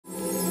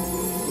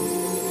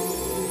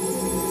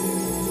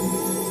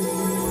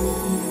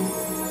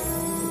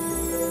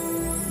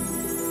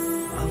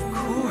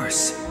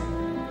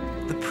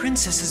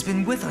princess has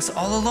been with us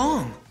all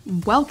along.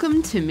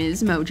 Welcome to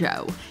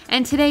MsMojo,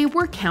 and today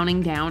we're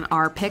counting down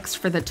our picks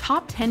for the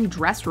top 10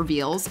 dress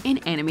reveals in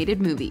animated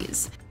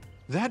movies.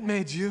 That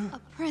made you a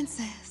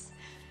princess.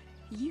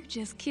 You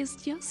just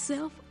kissed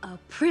yourself a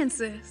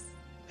princess.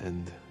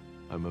 And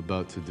I'm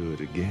about to do it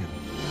again.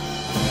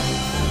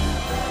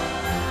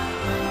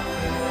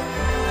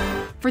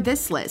 For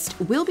this list,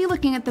 we'll be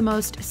looking at the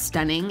most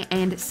stunning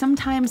and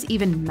sometimes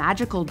even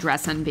magical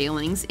dress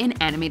unveilings in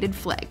animated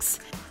flicks.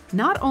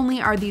 Not only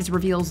are these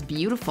reveals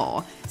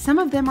beautiful, some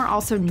of them are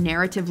also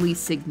narratively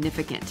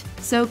significant,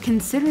 so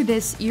consider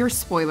this your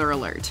spoiler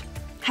alert.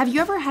 Have you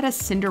ever had a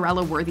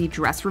Cinderella-worthy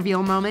dress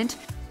reveal moment?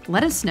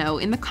 Let us know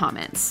in the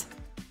comments.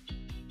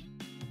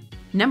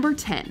 Number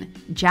 10.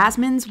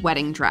 Jasmine's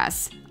wedding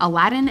dress,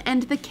 Aladdin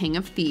and the King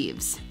of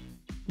Thieves.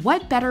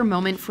 What better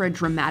moment for a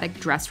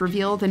dramatic dress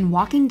reveal than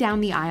walking down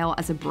the aisle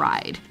as a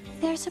bride?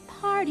 There's a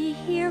party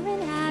here in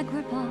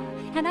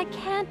Agrabah, and I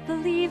can't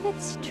believe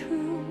it's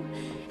true.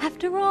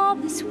 After all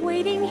this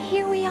waiting,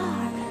 here we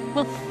are.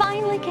 We'll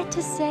finally get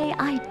to say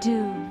I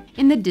do.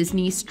 In the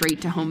Disney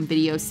straight-to-home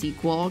video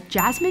sequel,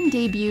 Jasmine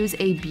debuts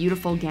a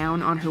beautiful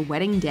gown on her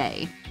wedding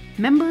day.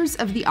 Members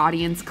of the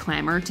audience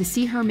clamor to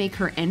see her make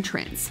her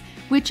entrance,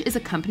 which is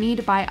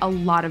accompanied by a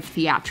lot of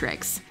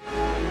theatrics.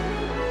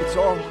 It's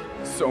all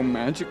so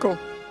magical.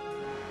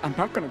 I'm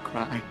not gonna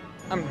cry.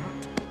 I'm not.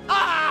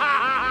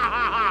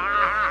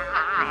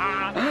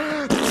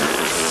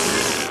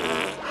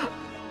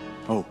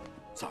 Oh,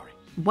 sorry.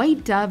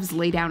 White doves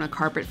lay down a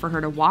carpet for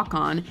her to walk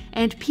on,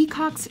 and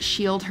peacocks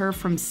shield her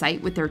from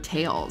sight with their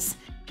tails.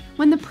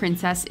 When the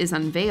princess is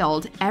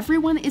unveiled,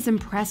 everyone is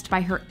impressed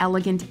by her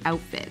elegant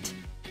outfit.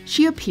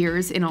 She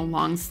appears in a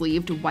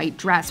long-sleeved white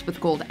dress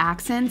with gold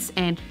accents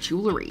and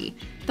jewelry.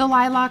 The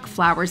lilac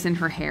flowers in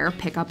her hair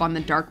pick up on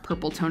the dark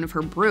purple tone of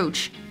her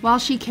brooch, while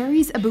she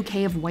carries a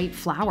bouquet of white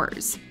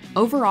flowers.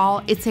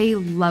 Overall, it's a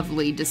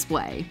lovely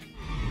display.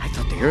 I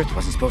thought the Earth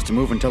wasn't supposed to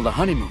move until the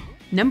honeymoon.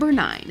 Number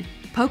 9.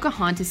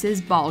 Pocahontas'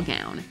 ball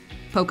gown.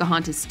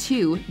 Pocahontas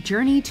 2: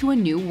 Journey to a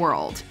New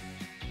World.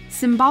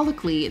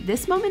 Symbolically,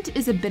 this moment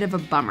is a bit of a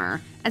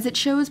bummer, as it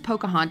shows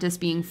Pocahontas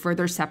being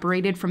further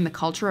separated from the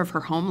culture of her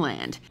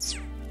homeland.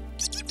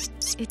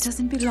 It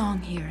doesn't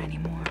belong here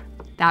anymore.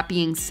 That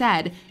being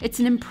said, it's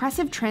an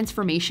impressive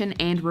transformation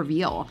and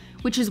reveal,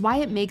 which is why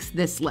it makes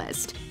this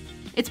list.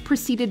 It's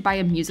preceded by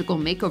a musical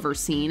makeover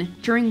scene,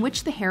 during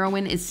which the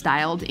heroine is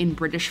styled in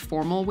British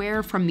formal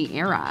wear from the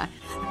era.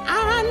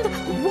 And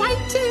wait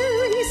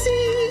till he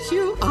sees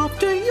you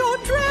after you're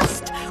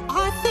dressed.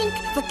 I think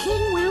the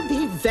king will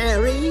be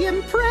very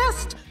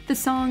impressed. The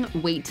song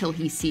Wait Till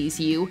He Sees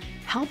You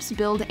helps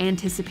build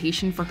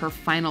anticipation for her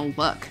final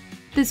look.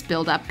 This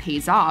build-up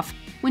pays off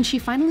when she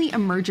finally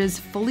emerges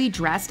fully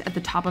dressed at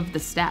the top of the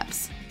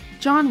steps.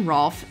 John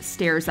Rolfe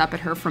stares up at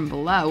her from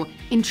below,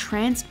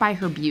 entranced by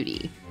her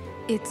beauty.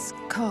 It's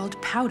called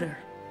powder.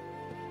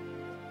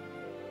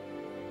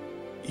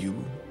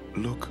 You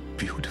look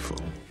beautiful.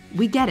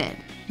 We get it.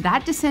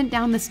 That descent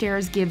down the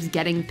stairs gives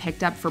getting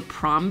picked up for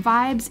prom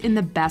vibes in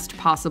the best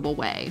possible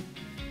way.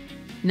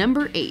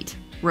 Number 8.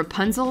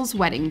 Rapunzel's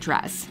wedding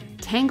dress,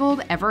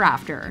 Tangled Ever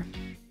After.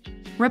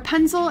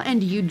 Rapunzel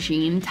and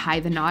Eugene tie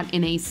the knot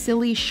in a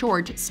silly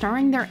short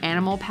starring their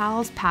animal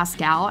pals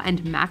Pascal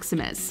and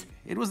Maximus.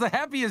 It was the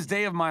happiest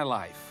day of my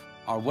life,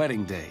 our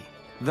wedding day.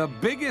 The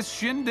biggest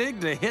shindig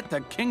to hit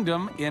the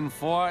kingdom in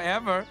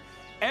forever.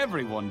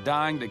 Everyone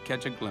dying to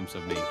catch a glimpse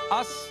of me.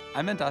 Us,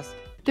 I meant us.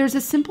 There's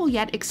a simple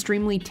yet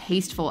extremely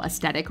tasteful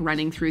aesthetic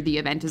running through the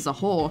event as a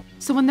whole,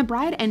 so when the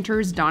bride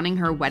enters donning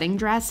her wedding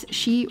dress,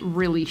 she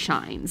really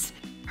shines.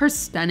 Her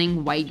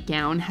stunning white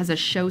gown has a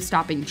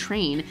show-stopping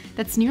train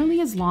that's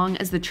nearly as long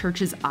as the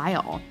church's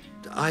aisle.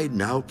 I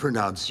now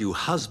pronounce you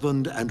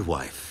husband and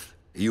wife.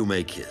 You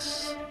may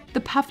kiss.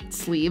 The puffed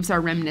sleeves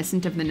are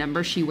reminiscent of the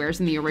number she wears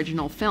in the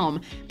original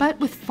film, but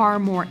with far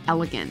more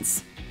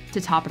elegance. To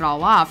top it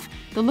all off,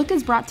 the look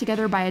is brought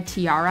together by a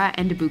tiara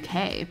and a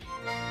bouquet.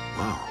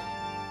 Wow.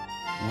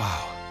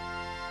 Wow.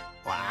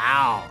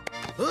 Wow.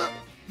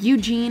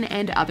 Eugene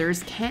and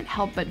others can't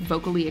help but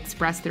vocally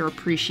express their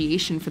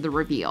appreciation for the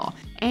reveal,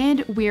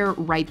 and we're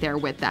right there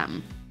with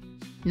them.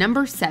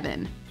 Number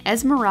 7.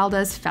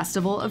 Esmeralda's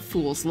Festival of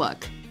Fools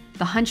look,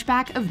 the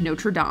Hunchback of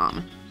Notre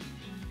Dame.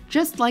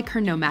 Just like her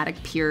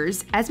nomadic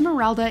peers,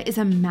 Esmeralda is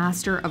a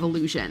master of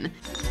illusion.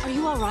 Are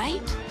you all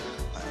right?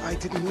 I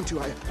didn't mean to.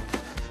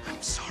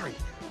 I'm sorry.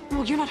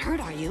 Well, you're not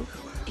hurt, are you?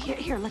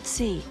 Here, let's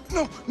see.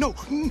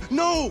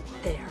 No!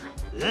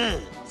 There.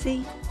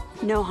 See?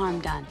 No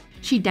harm done.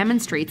 She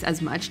demonstrates as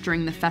much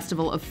during the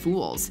Festival of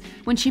Fools,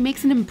 when she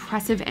makes an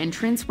impressive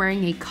entrance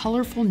wearing a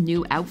colorful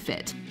new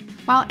outfit.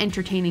 While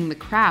entertaining the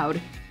crowd,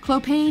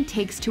 Clopin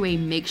takes to a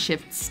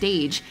makeshift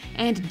stage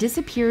and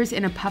disappears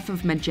in a puff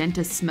of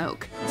magenta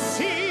smoke.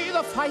 See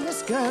the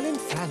finest girl in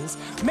France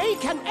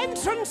make an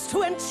entrance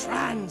to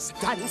entrance.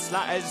 Dance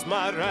la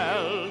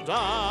Esmeralda.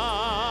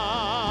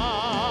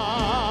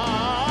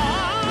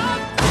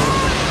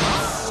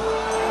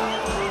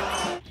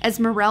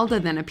 Esmeralda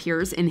then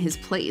appears in his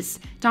place,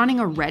 donning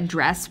a red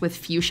dress with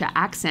fuchsia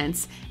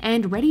accents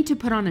and ready to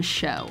put on a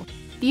show.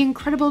 The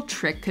incredible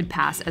trick could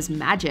pass as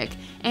magic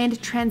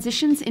and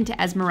transitions into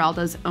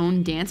Esmeralda's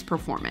own dance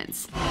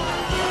performance. And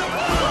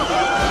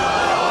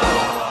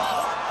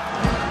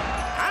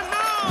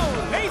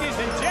now, ladies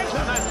and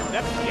gentlemen,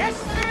 the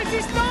fiesta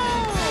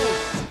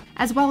resistance!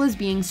 As well as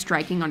being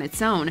striking on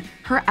its own,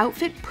 her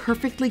outfit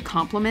perfectly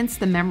complements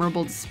the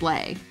memorable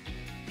display.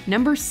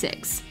 Number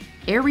 6.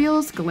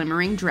 Ariel's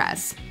glimmering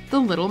dress, The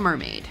Little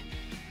Mermaid.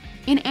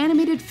 In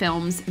animated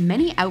films,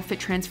 many outfit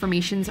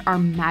transformations are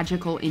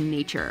magical in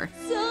nature.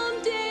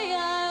 Someday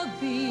I'll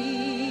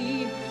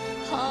be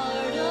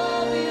part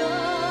of your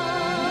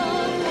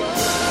world.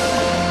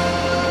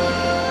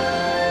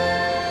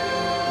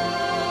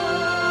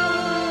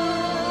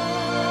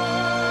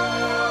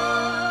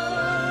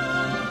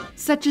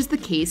 Such is the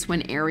case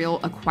when Ariel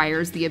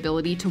acquires the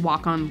ability to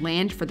walk on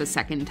land for the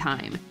second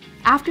time.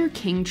 After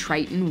King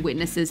Triton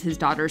witnesses his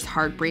daughter's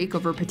heartbreak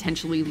over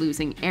potentially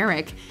losing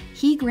Eric,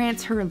 he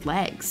grants her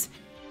legs.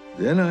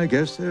 Then I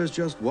guess there's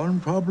just one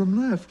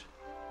problem left.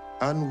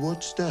 And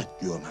what's that,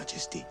 Your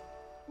Majesty?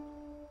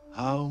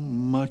 How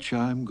much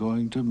I'm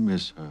going to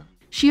miss her.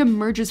 She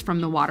emerges from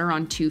the water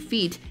on 2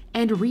 feet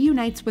and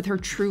reunites with her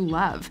true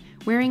love,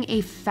 wearing a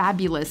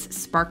fabulous,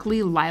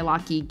 sparkly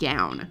lilac-y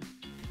gown.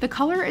 The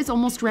color is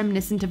almost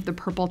reminiscent of the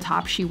purple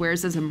top she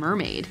wears as a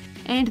mermaid,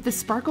 and the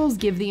sparkles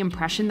give the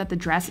impression that the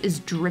dress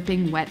is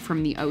dripping wet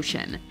from the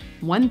ocean.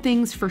 One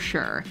thing's for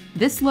sure,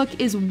 this look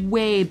is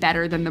way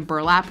better than the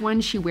burlap one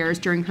she wears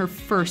during her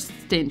first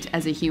stint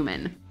as a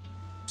human.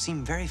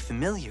 Seem very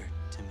familiar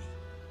to me.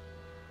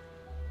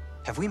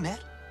 Have we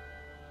met?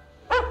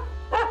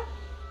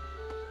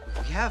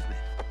 We have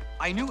met.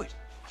 I knew it.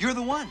 You're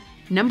the one.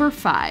 Number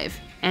 5.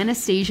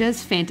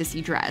 Anastasia's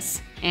fantasy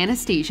dress,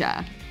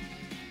 Anastasia.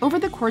 Over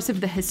the course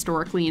of the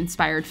historically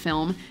inspired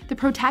film, the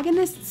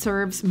protagonist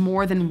serves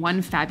more than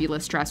one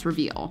fabulous dress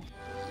reveal.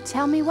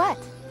 Tell me what?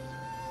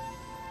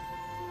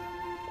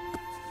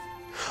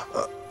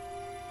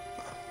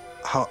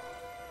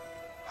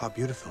 How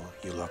beautiful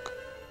you look.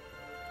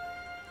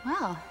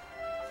 Well,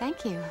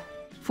 thank you.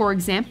 For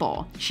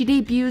example, she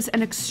debuts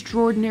an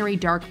extraordinary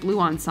dark blue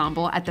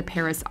ensemble at the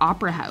Paris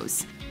Opera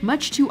House,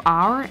 much to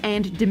our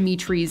and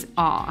Dimitri's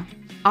awe.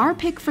 Our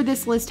pick for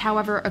this list,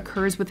 however,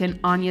 occurs within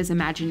Anya's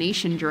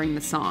imagination during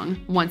the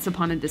song, Once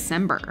Upon a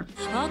December.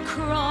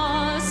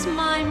 Across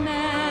my memory,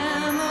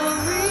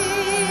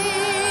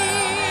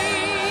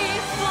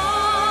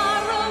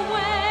 far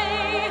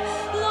away,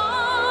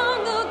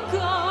 long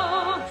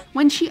ago.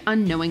 When she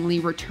unknowingly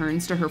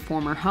returns to her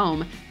former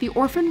home, the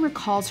orphan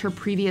recalls her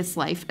previous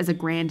life as a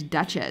Grand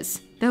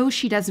Duchess, though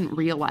she doesn't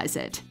realize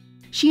it.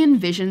 She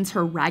envisions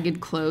her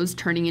ragged clothes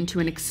turning into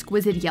an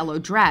exquisite yellow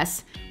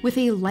dress with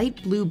a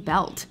light blue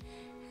belt.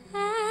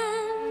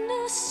 And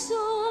a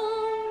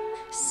song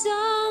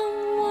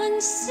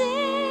someone sings.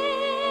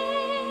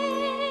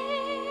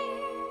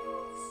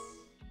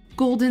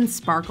 Golden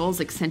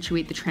sparkles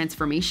accentuate the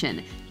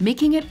transformation,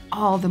 making it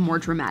all the more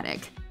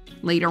dramatic.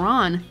 Later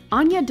on,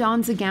 Anya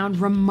dons a gown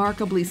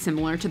remarkably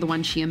similar to the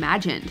one she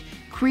imagined,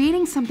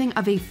 creating something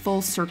of a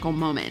full circle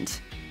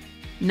moment.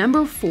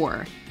 Number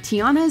 4.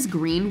 Tiana's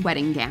green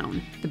wedding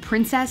gown, The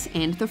Princess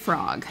and the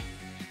Frog.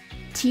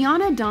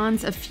 Tiana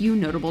dons a few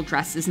notable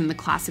dresses in the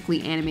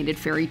classically animated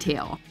fairy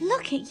tale.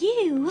 Look at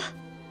you!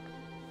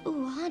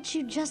 Ooh, aren't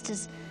you just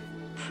as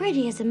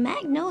pretty as a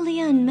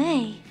magnolia in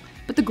May?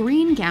 But the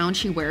green gown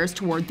she wears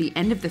toward the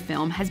end of the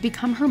film has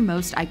become her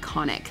most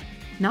iconic.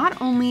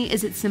 Not only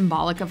is it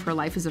symbolic of her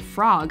life as a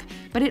frog,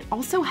 but it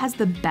also has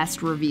the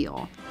best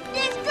reveal.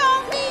 It's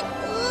gonna be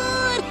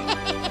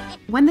good!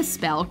 When the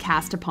spell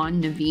cast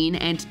upon Naveen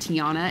and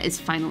Tiana is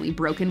finally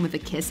broken with a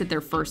kiss at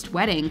their first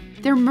wedding,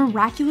 they're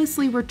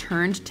miraculously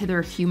returned to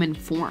their human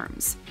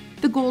forms.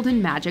 The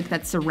golden magic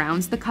that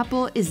surrounds the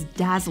couple is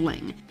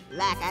dazzling.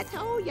 Like I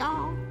told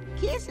y'all,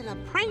 kissing a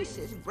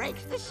princess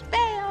breaks the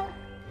spell.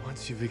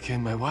 Once you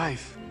became my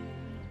wife,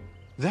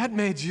 that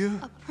made you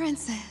A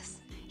princess.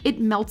 It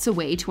melts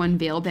away to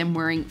unveil them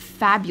wearing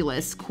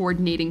fabulous,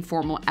 coordinating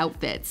formal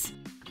outfits.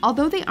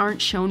 Although they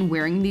aren't shown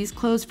wearing these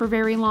clothes for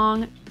very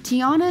long,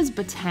 Tiana's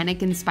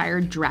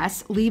botanic-inspired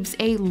dress leaves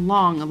a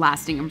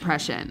long-lasting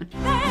impression.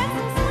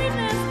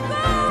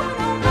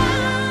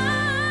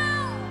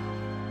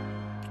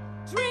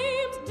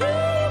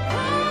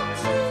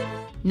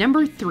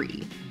 Number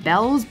 3.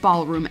 Belle's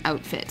ballroom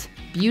outfit,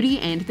 Beauty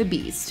and the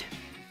Beast.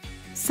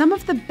 Some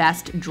of the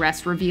best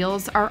dress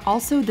reveals are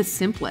also the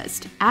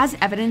simplest, as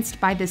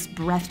evidenced by this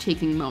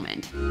breathtaking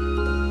moment.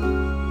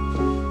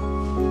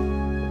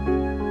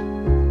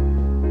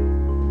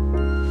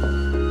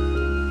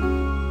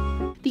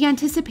 The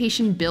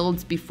anticipation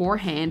builds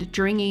beforehand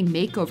during a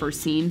makeover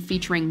scene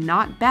featuring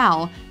not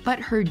Belle, but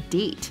her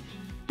date.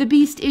 The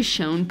Beast is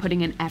shown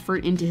putting an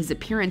effort into his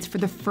appearance for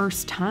the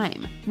first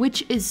time,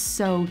 which is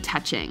so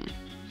touching.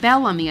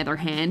 Belle, on the other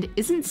hand,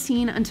 isn't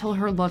seen until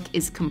her look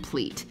is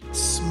complete.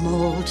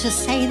 Small to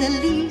say the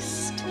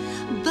least,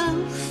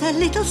 both a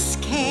little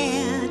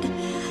scared,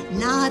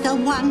 neither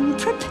one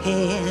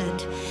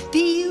prepared.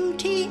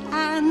 Beauty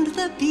and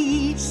the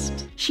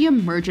Beast. She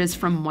emerges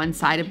from one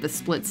side of the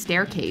split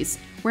staircase,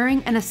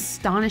 wearing an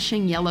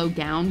astonishing yellow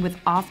gown with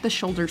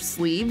off-the-shoulder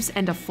sleeves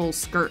and a full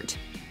skirt.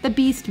 The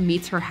Beast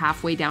meets her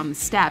halfway down the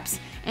steps,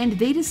 and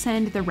they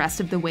descend the rest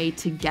of the way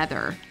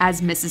together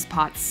as Mrs.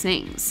 Potts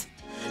sings.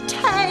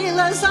 Tale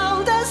as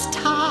old as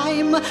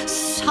time,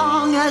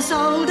 song as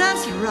old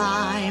as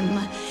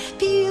rhyme,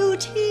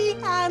 Beauty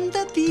and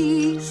the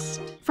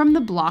Beast. From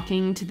the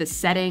blocking to the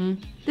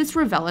setting, this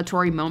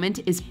revelatory moment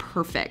is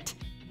perfect.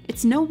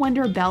 It's no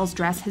wonder Belle's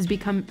dress has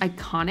become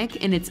iconic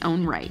in its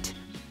own right.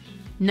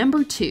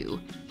 Number 2.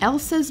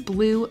 Elsa's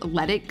Blue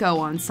Let It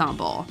Go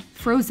Ensemble,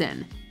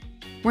 Frozen.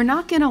 We're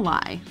not gonna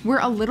lie, we're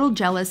a little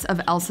jealous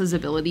of Elsa's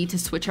ability to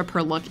switch up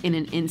her look in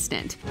an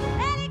instant.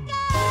 Let it go,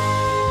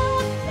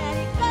 let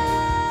it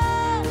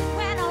go,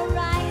 when I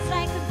rise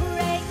like the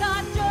break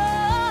of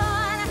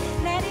dawn.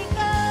 Let it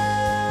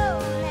go,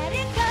 let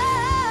it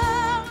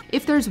go.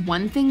 If there's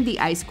one thing the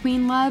Ice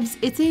Queen loves,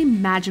 it's a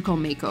magical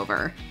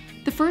makeover.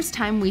 The first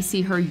time we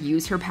see her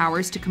use her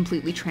powers to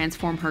completely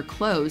transform her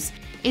clothes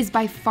is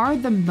by far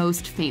the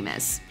most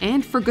famous,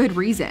 and for good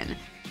reason.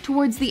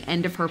 Towards the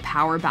end of her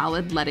power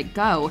ballad Let It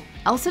Go,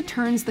 Elsa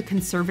turns the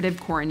conservative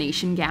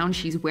coronation gown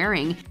she's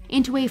wearing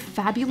into a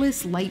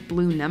fabulous light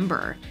blue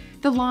number.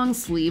 The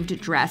long-sleeved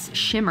dress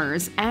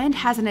shimmers and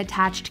has an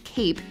attached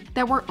cape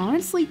that we're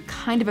honestly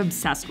kind of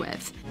obsessed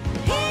with.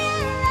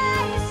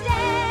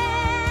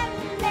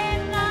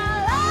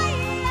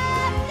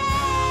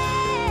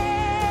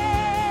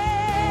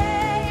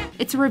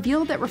 It's a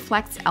reveal that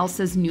reflects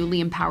Elsa's newly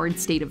empowered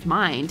state of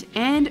mind,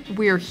 and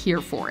we're here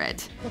for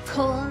it. The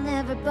cold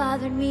never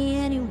bothered me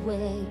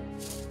anyway.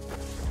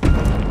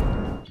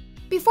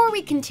 Before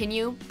we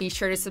continue, be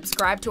sure to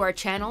subscribe to our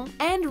channel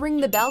and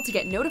ring the bell to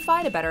get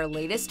notified about our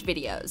latest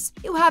videos.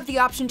 You have the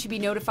option to be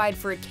notified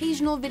for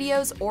occasional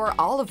videos or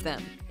all of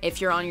them.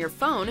 If you're on your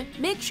phone,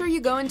 make sure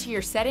you go into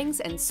your settings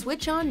and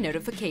switch on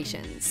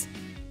notifications.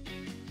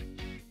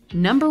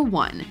 Number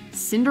 1.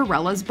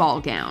 Cinderella's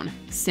Ball Gown,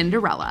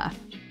 Cinderella.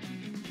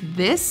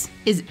 This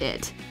is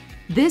it.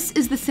 This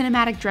is the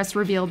cinematic dress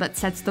reveal that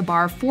sets the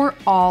bar for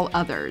all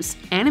others,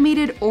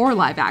 animated or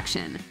live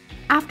action.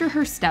 After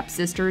her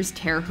stepsisters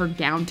tear her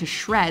gown to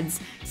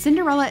shreds,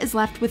 Cinderella is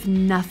left with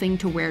nothing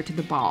to wear to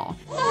the ball.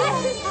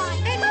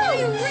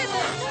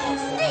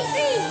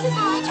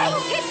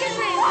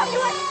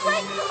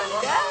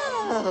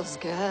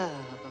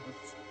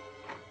 Girls.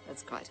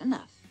 That's quite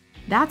enough.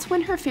 That's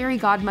when her fairy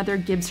godmother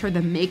gives her the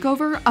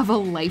makeover of a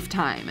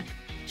lifetime.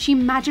 She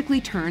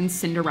magically turns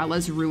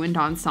Cinderella's ruined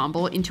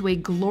ensemble into a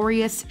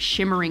glorious,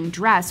 shimmering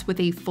dress with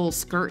a full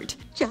skirt.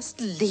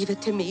 Just leave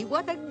it to me.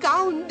 What a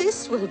gown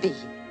this will be.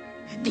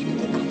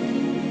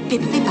 Bibbidi-bobbidi,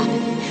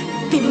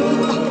 bibbidi-bobbidi,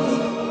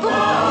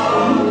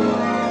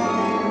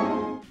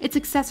 bibbidi-bobbidi. It's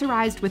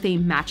accessorized with a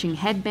matching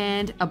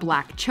headband, a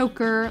black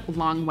choker,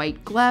 long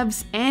white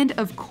gloves, and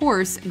of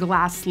course,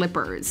 glass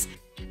slippers.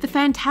 The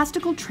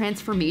fantastical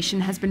transformation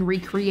has been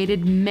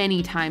recreated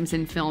many times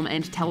in film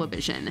and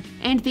television,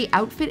 and the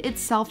outfit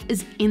itself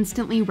is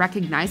instantly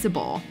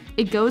recognizable.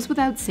 It goes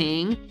without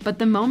saying, but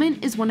the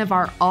moment is one of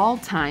our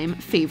all-time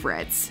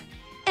favorites.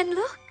 And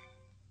look,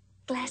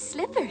 glass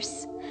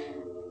slippers.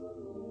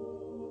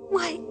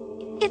 Why,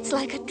 it's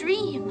like a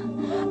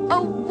dream.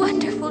 A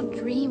wonderful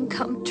dream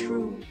come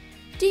true.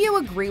 Do you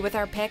agree with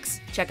our picks?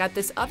 Check out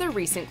this other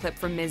recent clip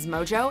from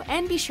MsMojo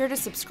and be sure to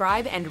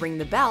subscribe and ring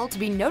the bell to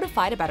be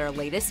notified about our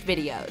latest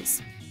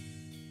videos.